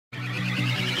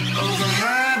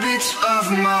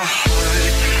my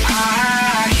heart,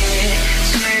 I can't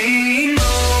say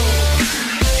no.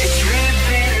 It's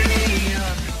ripping me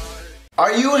apart.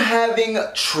 Are you having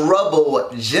trouble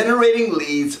generating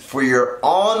leads for your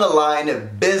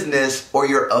online business or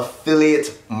your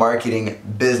affiliate marketing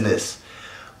business?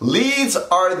 Leads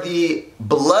are the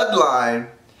bloodline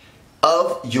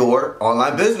of your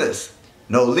online business.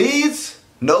 No leads,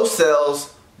 no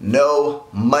sales, no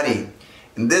money.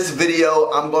 In this video,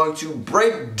 I'm going to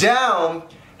break down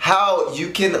how you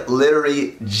can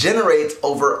literally generate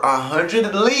over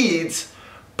 100 leads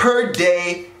per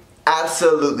day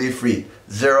absolutely free.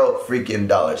 $0 freaking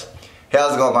dollars. Hey,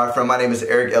 how's it going, my friend? My name is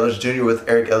Eric Ellis Jr. with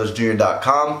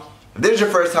ericellisjr.com. If this is your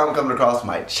first time coming across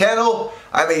my channel,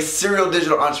 I'm a serial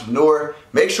digital entrepreneur.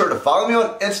 Make sure to follow me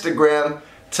on Instagram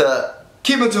to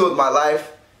keep in tune with my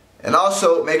life. And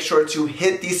also make sure to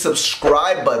hit the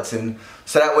subscribe button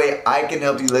so that way I can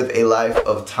help you live a life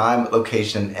of time,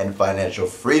 location, and financial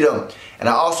freedom. And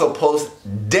I also post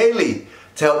daily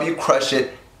to help you crush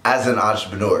it as an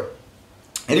entrepreneur.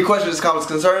 Any questions, comments,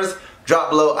 concerns,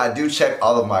 drop below. I do check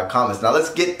all of my comments. Now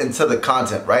let's get into the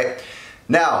content, right?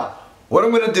 Now, what I'm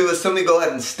gonna do is simply go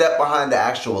ahead and step behind the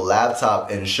actual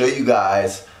laptop and show you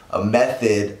guys a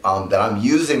method that I'm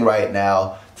using right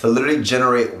now to literally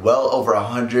generate well over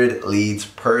 100 leads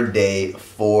per day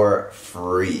for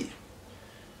free.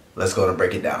 Let's go and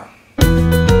break it down.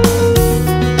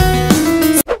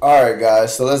 Alright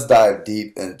guys, so let's dive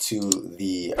deep into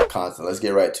the content. Let's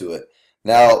get right to it.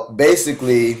 Now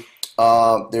basically,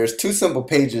 there's two simple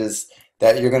pages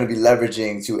that you're going to be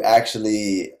leveraging to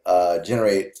actually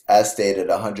generate, as stated,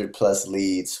 100 plus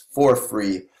leads for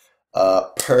free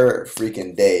per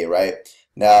freaking day, right?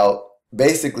 Now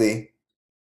basically,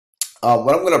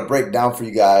 what I'm going to break down for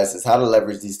you guys is how to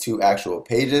leverage these two actual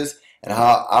pages and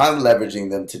how I'm leveraging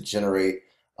them to generate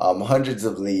hundreds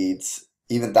of leads,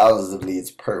 even thousands of leads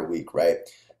per week, right?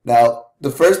 Now, the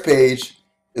first page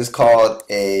is called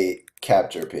a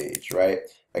capture page, right?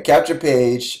 A capture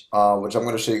page, which I'm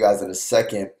going to show you guys in a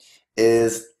second,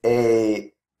 is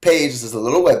a page. This is a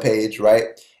little web page,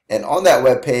 right? And on that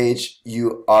web page,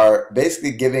 you are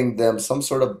basically giving them some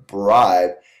sort of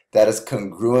bribe that is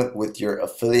congruent with your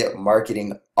affiliate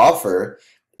marketing offer.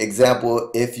 Example,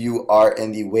 if you are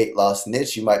in the weight loss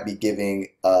niche, you might be giving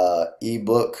an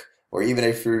ebook or even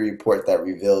a free report that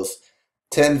reveals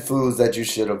 10 foods that you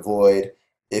should avoid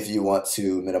if you want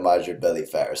to minimize your belly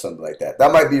fat or something like that.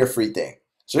 That might be your free thing.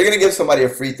 So you're going to give somebody a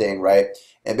free thing, right?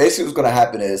 And basically what's going to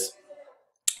happen is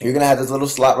you're going to have this little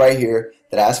slot right here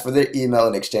that asks for their email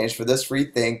in exchange for this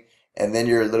free thing. And then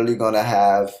you're literally going to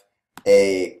have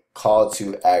a call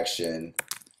to action.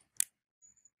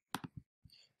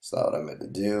 That's not what I meant to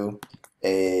do.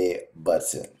 A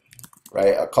button,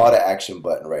 right? A call to action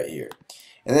button right here.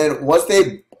 And then once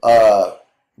they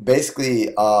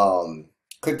basically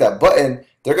click that button,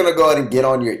 they're going to go ahead and get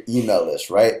on your email list,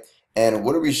 right? And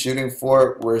what are we shooting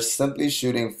for? We're simply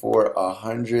shooting for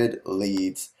 100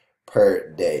 leads per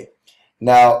day.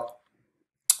 Now,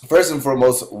 first and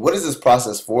foremost, what is this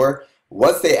process for?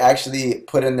 Once they actually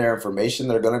put in their information,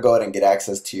 they're going to go ahead and get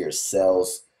access to your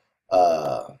sales,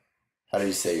 how do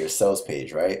you say, your sales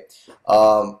page, right?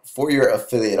 For your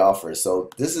affiliate offer. So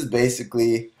this is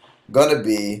basically going to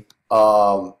be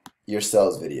your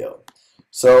sales video.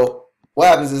 So what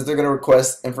happens is they're going to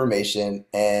request information,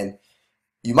 and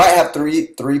you might have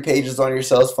three pages on your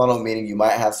sales funnel, meaning you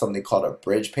might have something called a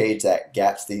bridge page that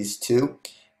gaps these two,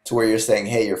 to where you're saying,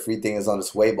 hey, your free thing is on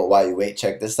its way, but while you wait,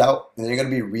 check this out. And you're going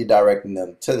to be redirecting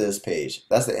them to this page.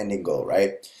 That's the ending goal,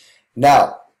 right?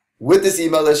 Now, with this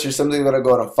email list, you're simply going to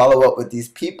go ahead and follow up with these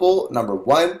people, number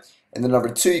one. And then number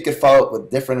two, you can follow up with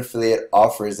different affiliate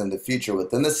offers in the future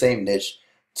within the same niche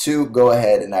to go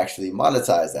ahead and actually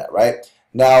monetize that, right?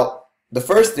 Now, the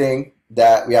first thing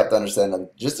that we have to understand, and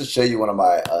just to show you one of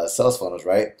my sales funnels,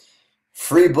 right?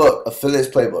 Free book, affiliates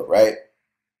playbook, right?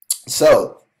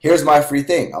 So here's my free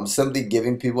thing. I'm simply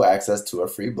giving people access to a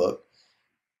free book.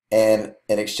 And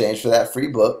in exchange for that free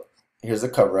book, here's the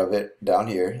cover of it down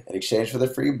here. In exchange for the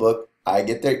free book, I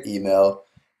get their email.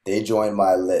 They join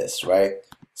my list, right?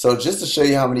 So just to show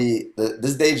you how many,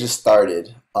 this day just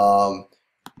started. On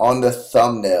the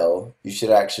thumbnail, you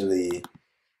should actually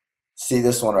see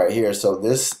this one right here. So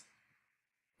this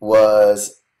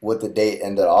was what the date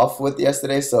ended off with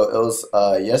yesterday. So it was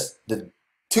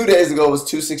 2 days ago was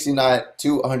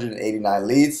 289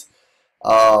 leads.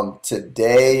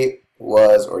 Today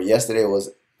was, or yesterday was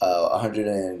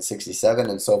 167,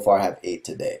 and so far I have 8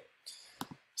 today.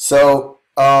 So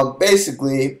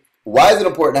basically, why is it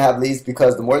important to have leads?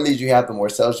 Because the more leads you have, the more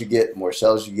sales you get. The more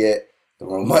sales you get, the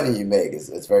more money you make.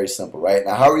 It's very simple, right?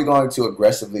 Now, how are we going to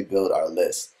aggressively build our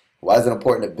list? Why is it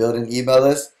important to build an email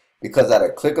list? Because at a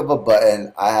click of a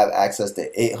button, I have access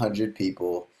to 800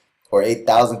 people or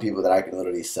 8,000 people that I can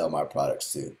literally sell my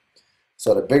products to.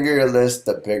 So the bigger your list,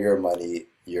 the bigger money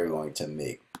you're going to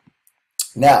make.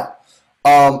 Now,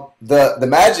 the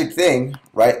magic thing,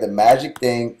 right? The magic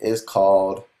thing is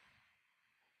called,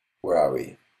 where are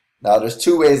we? Now, there's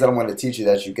two ways that I'm going to teach you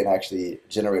that you can actually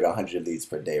generate 100 leads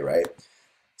per day, right?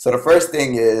 So the first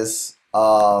thing is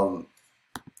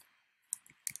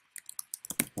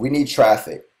we need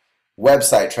traffic,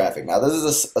 website traffic. Now, this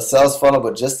is a sales funnel,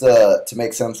 but just to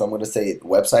make sense, I'm going to say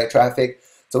website traffic.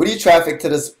 So we need traffic to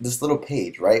this little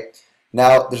page, right?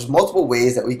 Now, there's multiple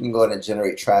ways that we can go ahead and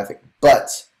generate traffic,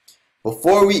 but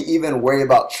before we even worry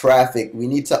about traffic, we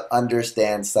need to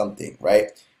understand something,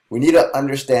 right? We need to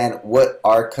understand what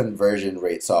our conversion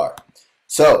rates are.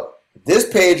 So this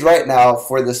page right now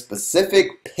for the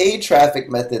specific paid traffic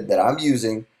method that I'm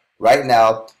using right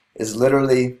now is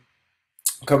literally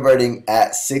converting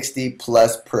at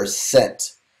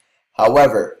 60+%.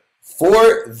 However,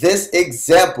 for this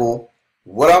example,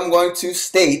 what I'm going to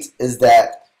state is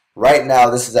that right now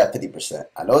this is at 50%.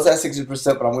 I know it's at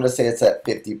 60%, but I'm going to say it's at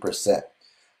 50%.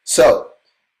 So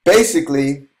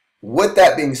basically, with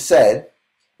that being said,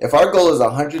 if our goal is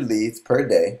 100 leads per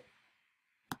day,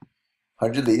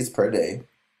 100 leads per day,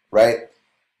 right?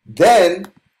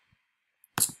 Then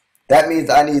that means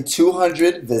I need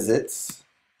 200 visits.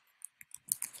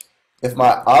 If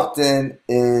my opt-in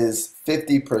is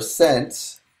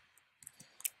 50%,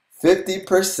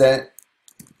 50%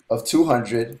 of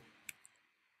 200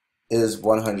 is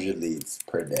 100 leads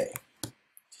per day.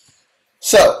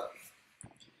 So,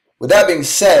 with that being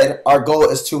said, our goal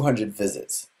is 200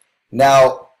 visits.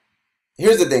 Now,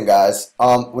 here's the thing, guys.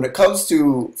 When it comes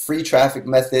to free traffic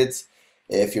methods,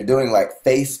 if you're doing like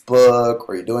Facebook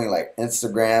or you're doing like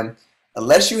Instagram,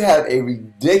 unless you have a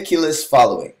ridiculous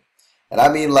following, and I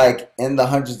mean like in the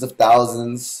hundreds of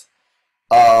thousands,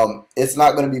 it's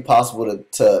not going to be possible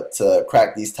to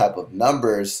crack these type of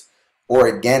numbers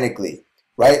organically,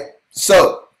 right?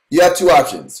 So you have two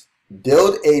options.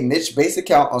 Build a niche based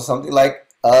account on something like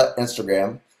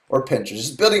Instagram or Pinterest,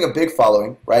 just building a big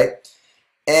following, right?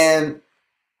 And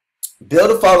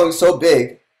build a following so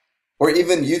big, or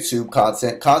even YouTube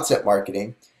content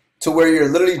marketing, to where you're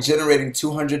literally generating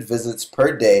 200 visits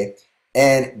per day,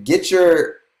 and get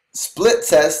your split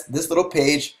test, this little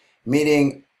page,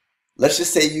 meaning let's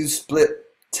just say you split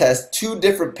test two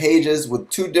different pages with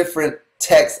two different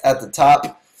texts at the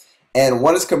top, and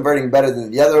one is converting better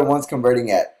than the other, one's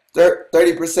converting at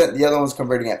 30%, the other one's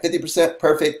converting at 50%,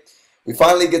 perfect. We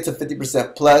finally get to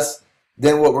 50% plus.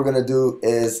 Then what we're going to do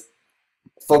is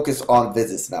focus on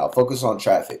visits now, focus on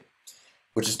traffic,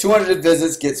 which is 200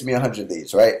 visits gets me 100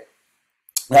 leads, right?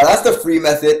 Now that's the free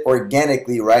method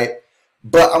organically, right?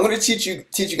 But I'm going to teach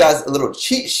you guys a little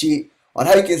cheat sheet on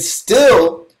how you can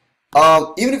still,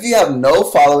 even if you have no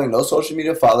following, no social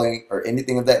media following or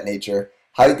anything of that nature,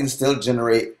 how you can still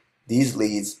generate these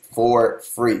leads for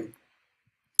free.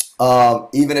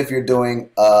 Even if you're doing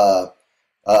a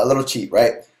little cheat,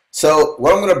 right? So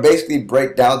what I'm going to basically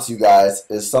break down to you guys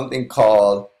is something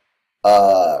called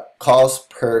cost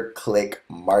per click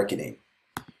marketing,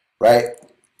 right?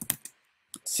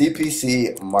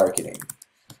 CPC marketing.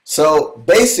 So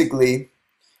basically,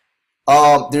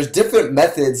 there's different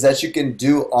methods that you can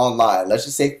do online. Let's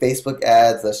just say Facebook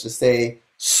ads. Let's just say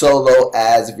solo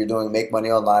ads if you're doing make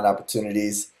money online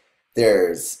opportunities.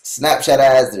 There's Snapchat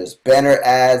ads, there's banner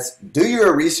ads. Do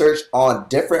your research on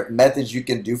different methods you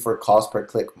can do for cost per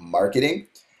click marketing.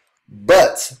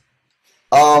 But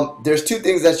there's two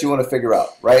things that you want to figure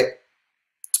out, right?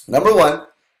 Number one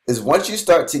is once you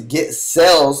start to get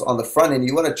sales on the front end,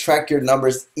 you want to track your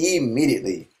numbers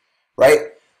immediately,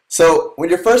 right? So when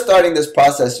you're first starting this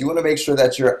process, you want to make sure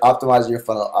that you're optimizing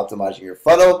your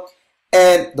funnel.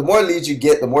 And the more leads you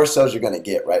get, the more sales you're going to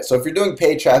get, right? So if you're doing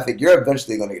paid traffic, you're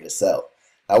eventually going to get a sale.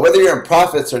 Now, whether you're in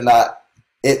profits or not,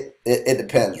 it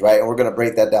depends, right? And we're going to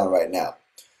break that down right now.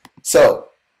 So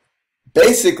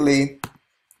basically,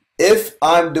 if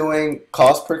I'm doing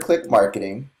cost per click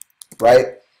marketing,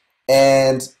 right?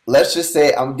 And let's just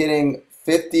say I'm getting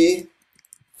 50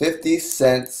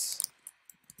 cents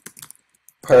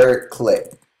per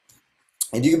click.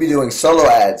 And you could be doing solo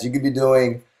ads. You could be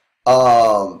doing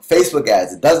Facebook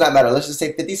ads. It does not matter. Let's just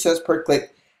say 50 cents per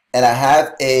click, and I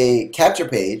have a capture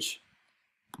page,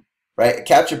 right? A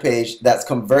capture page that's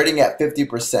converting at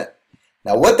 50%.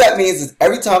 Now what that means is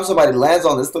every time somebody lands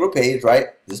on this little page, right?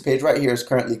 This page right here is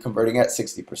currently converting at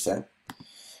 60%.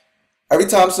 Every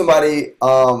time somebody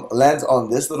lands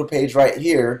on this little page right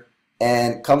here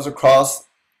and comes across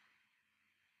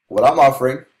what I'm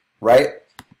offering, right?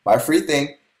 My free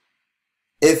thing,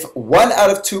 If 1 out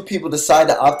of 2 people decide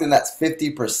to opt in, that's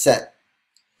 50%.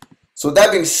 So with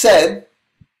that being said,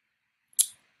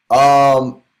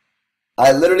 I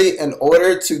literally, in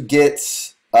order to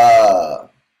get, how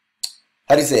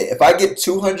do you say it? If I get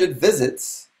 200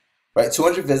 visits, right,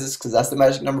 200 visits, because that's the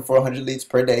magic number for 100 leads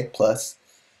per day plus,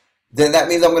 then that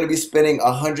means I'm going to be spending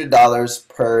 $100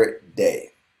 per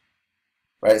day,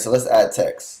 right? So let's add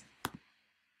text.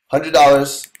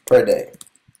 $100 per day.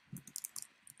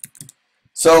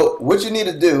 So what you need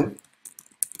to do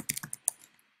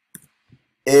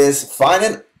is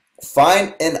find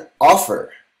an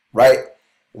offer, right,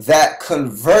 that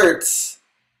converts,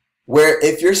 where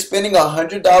if you're spending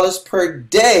 $100 per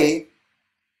day,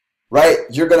 right,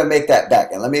 you're going to make that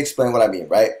back. And let me explain what I mean,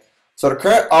 right? So the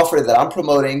current offer that I'm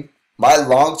promoting, my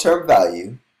long-term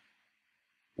value,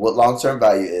 what long-term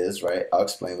value is, right? I'll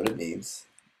explain what it means.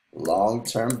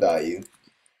 Long-term value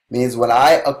means when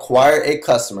I acquire a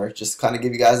customer, just to kind of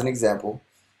give you guys an example,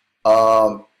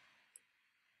 2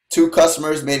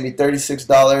 customers made me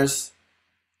 $36.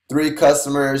 3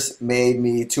 customers made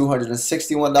me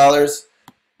 $261.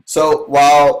 So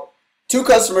while 2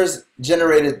 customers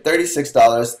generated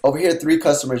 $36, over here 3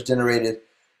 customers generated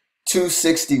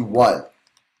 $261.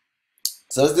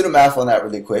 So let's do the math on that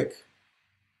really quick.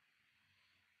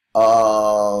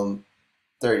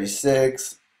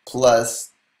 36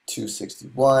 plus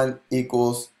 261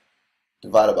 equals,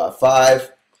 divided by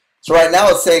 5. So right now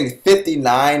it's saying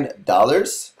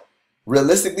 $59.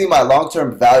 Realistically, my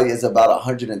long-term value is about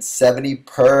 $170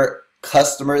 per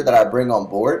customer that I bring on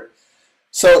board.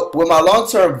 So with my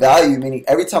long-term value, meaning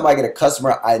every time I get a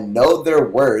customer, I know they're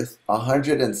worth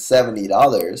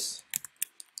 $170,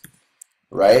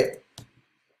 right?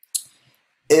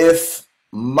 If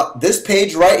this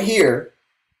page right here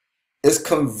is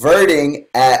converting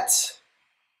at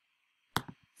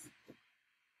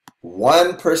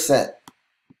 1%,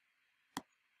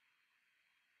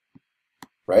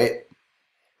 right?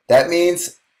 That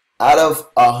means out of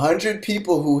 100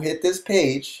 people who hit this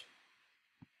page,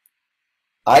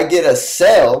 I get a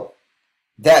sale.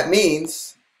 That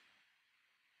means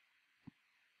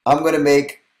I'm going to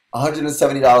make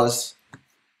 $170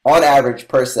 on average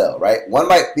per sale, right? One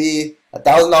might be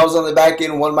 $1,000 on the back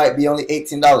end, one might be only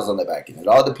 $18 on the back end. It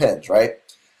all depends, right?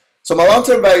 So my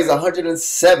long-term value is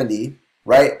 170,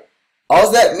 right? All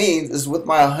that means is with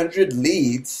my 100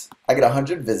 leads, I get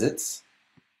 100 visits.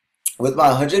 With my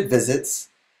 100 visits,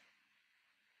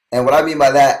 and what I mean by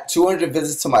that, 200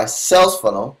 visits to my sales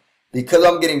funnel, because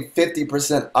I'm getting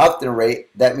 50% opt-in rate,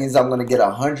 that means I'm going to get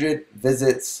 100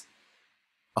 visits.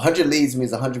 100 leads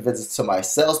means 100 visits to my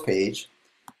sales page.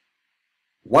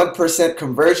 1%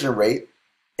 conversion rate,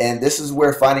 and this is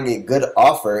where finding a good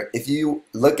offer, if you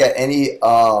look at any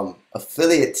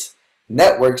affiliate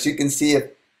networks, you can see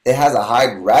if it has a high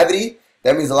gravity,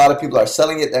 that means a lot of people are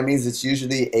selling it. That means it's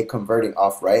usually a converting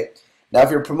offer, right? Now, if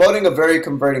you're promoting a very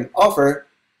converting offer,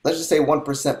 let's just say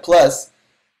 1% plus,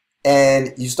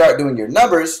 and you start doing your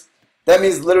numbers, that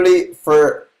means literally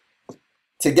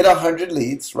to get 100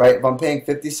 leads, right? If I'm paying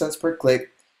 50 cents per click,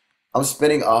 I'm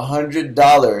spending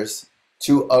 $100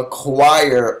 to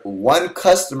acquire 1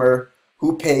 customer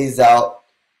who pays out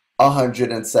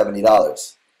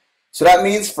 $170. So that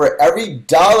means for every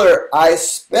dollar I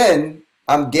spend,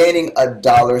 I'm gaining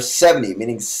 $1.70,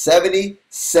 meaning 70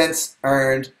 cents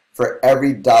earned for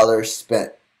every dollar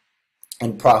spent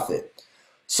in profit.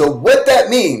 So what that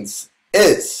means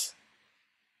is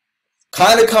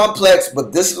kind of complex,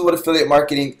 but this is what affiliate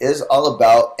marketing is all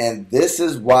about, and this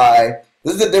is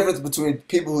the difference between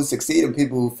people who succeed and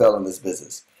people who fail in this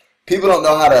business. People don't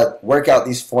know how to work out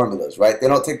these formulas, right? They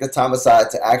don't take the time aside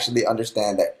to actually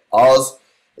understand that all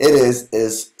it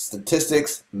is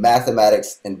statistics,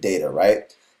 mathematics, and data,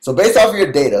 right? So based off of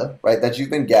your data, right, that you've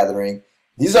been gathering,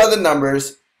 these are the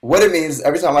numbers. What it means,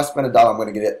 every time I spend $1, I'm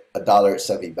going to get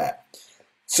 $1.70 back.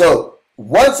 So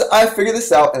once I figure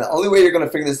this out, and the only way you're going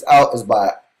to figure this out is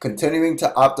by continuing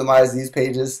to optimize these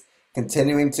pages,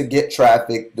 continuing to get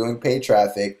traffic, doing paid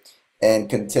traffic, and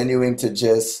continuing to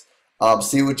just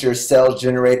see what your sales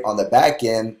generate on the back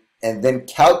end, and then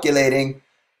calculating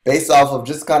based off of,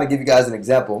 just kind of give you guys an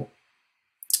example,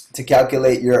 to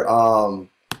calculate your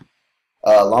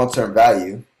long-term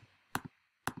value.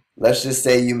 Let's just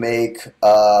say you make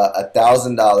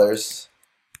 $1,000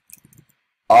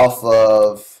 off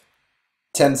of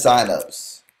 10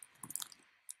 signups,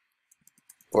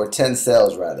 or 10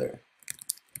 sales rather.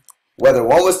 Whether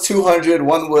one was 200,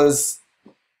 one was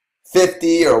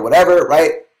 50 or whatever,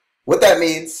 right? What that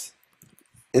means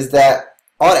is that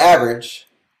on average,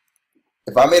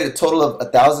 if I made a total of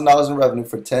 $1,000 in revenue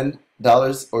for $10,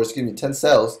 or excuse me, 10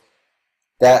 sales,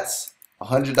 that's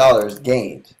 $100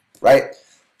 gained, right?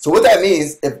 So what that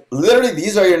means, if literally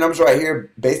these are your numbers right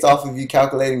here based off of you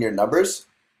calculating your numbers,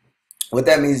 what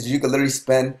that means is you could literally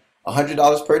spend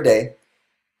 $100 per day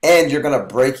and you're going to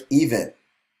break even.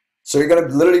 So you're going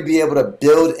to literally be able to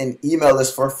build an email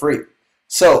list for free.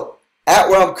 So at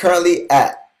where I'm currently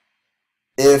at,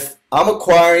 if I'm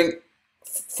acquiring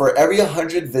for every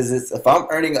 100 visits, if I'm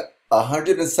earning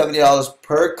 $170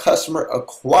 per customer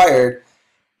acquired,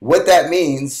 what that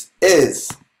means is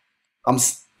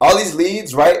all these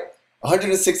leads, right?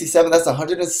 167, that's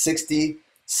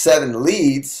 167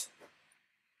 leads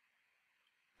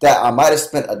that I might have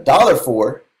spent $1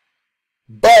 for,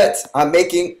 but I'm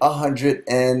making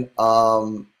 $170,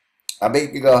 or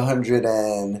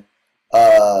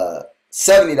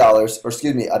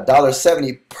excuse me,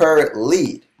 $1.70 per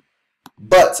lead.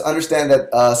 But understand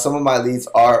that some of my leads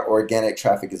are organic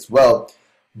traffic as well.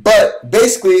 But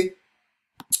basically,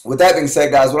 with that being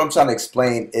said, guys, what I'm trying to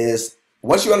explain is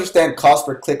once you understand cost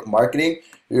per click marketing,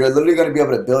 you're literally going to be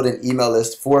able to build an email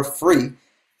list for free,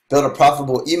 build a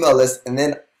profitable email list, and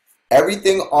then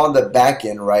everything on the back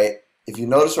end, right? If you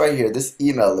notice right here, this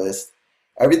email list,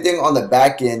 everything on the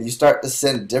back end, you start to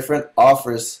send different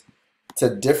offers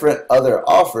to different other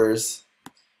offers,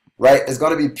 right? It's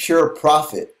going to be pure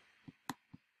profit.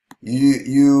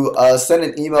 You send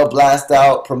an email blast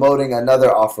out promoting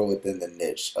another offer within the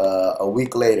niche a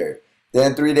week later.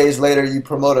 Then 3 days later, you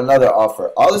promote another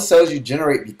offer. All the sales you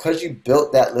generate because you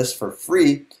built that list for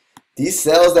free, these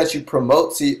sales that you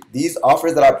promote to, these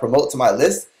offers that I promote to my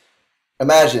list,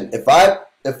 imagine if I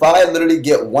literally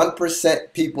get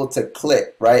 1% people to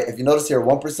click, right? If you notice here,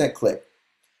 1% click.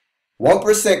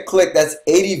 1% click, that's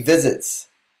 80 visits.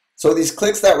 So these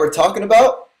clicks that we're talking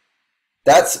about,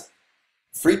 that's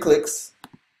free clicks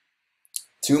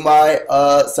to my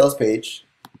sales page.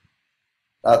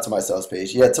 Not to my sales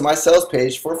page. Yeah, to my sales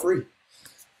page for free.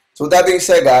 So with that being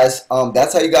said, guys,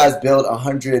 that's how you guys build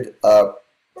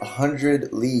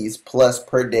 100 leads plus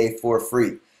per day for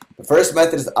free. The first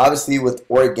method is obviously with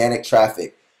organic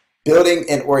traffic. Building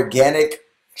an organic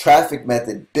traffic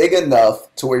method big enough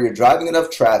to where you're driving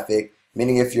enough traffic,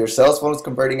 meaning if your sales funnel is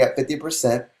converting at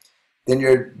 50%, then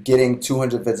you're getting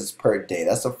 200 visits per day.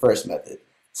 That's the first method.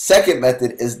 Second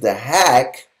method is the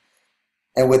hack.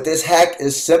 And with this hack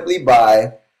is simply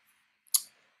by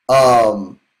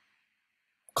cost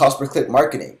per click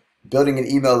marketing, building an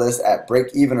email list at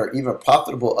break even or even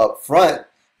profitable up front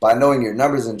by knowing your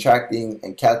numbers and tracking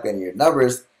and calculating your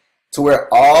numbers to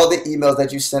where all the emails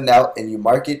that you send out and you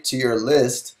market to your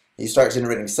list and you start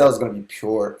generating sales is going to be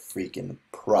pure freaking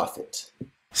profit.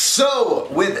 So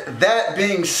with that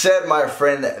being said, my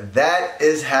friend, that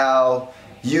is how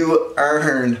you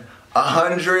earn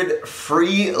 100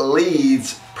 free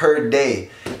leads per day.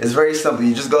 It's very simple.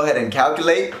 You just go ahead and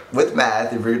calculate with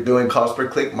math if you're doing cost per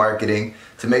click marketing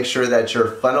to make sure that your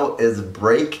funnel is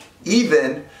break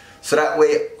even, so that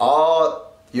way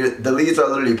the leads are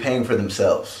literally paying for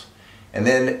themselves. And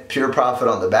then pure profit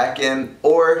on the back end.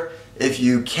 Or if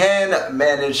you can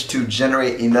manage to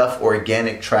generate enough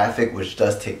organic traffic, which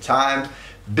does take time,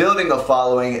 building a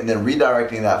following and then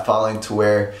redirecting that following to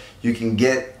where you can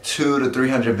get 200 to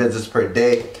 300 visits per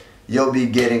day, you'll be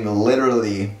getting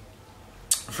literally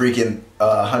freaking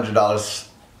 $100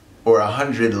 or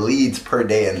 100 leads per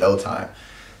day in no time.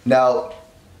 Now,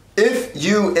 if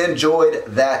you enjoyed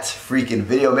that freaking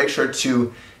video, make sure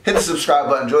to hit the subscribe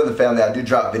button, join the family. I do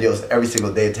drop videos every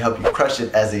single day to help you crush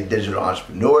it as a digital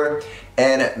entrepreneur.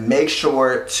 And make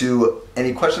sure to,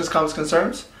 any questions, comments,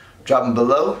 concerns, drop them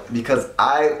below because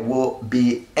I will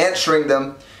be answering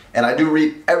them. And I do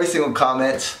read every single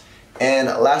comment. And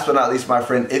last but not least, my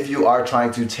friend, if you are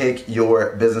trying to take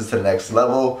your business to the next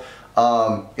level,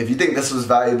 if you think this was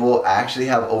valuable, I actually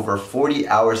have over 40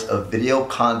 hours of video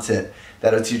content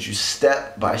that'll teach you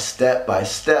step by step by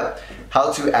step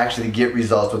how to actually get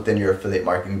results within your affiliate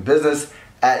marketing business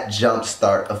at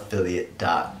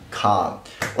jumpstartaffiliate.com.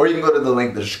 Or you can go to the link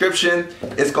in the description.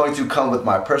 It's going to come with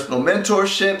my personal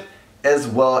mentorship as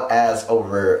well as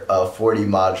over 40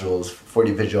 modules,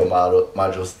 40 visual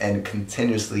modules, and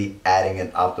continuously adding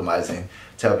and optimizing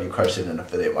to help you crush it in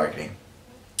affiliate marketing.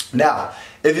 Now,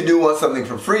 if you do want something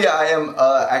for free, I am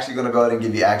actually going to go ahead and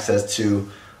give you access to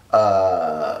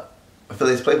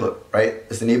Affiliates Playbook, right?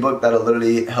 It's an ebook that'll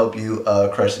literally help you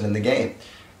crush it in the game.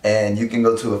 And you can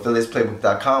go to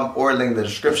affiliatesplaybook.com or link in the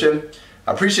description.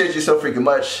 I appreciate you so freaking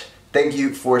much. Thank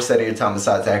you for setting your time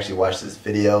aside to actually watch this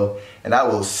video. And I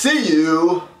will see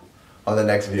you on the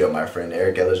next video, my friend.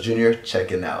 Eric Ellis Jr.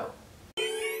 checking out.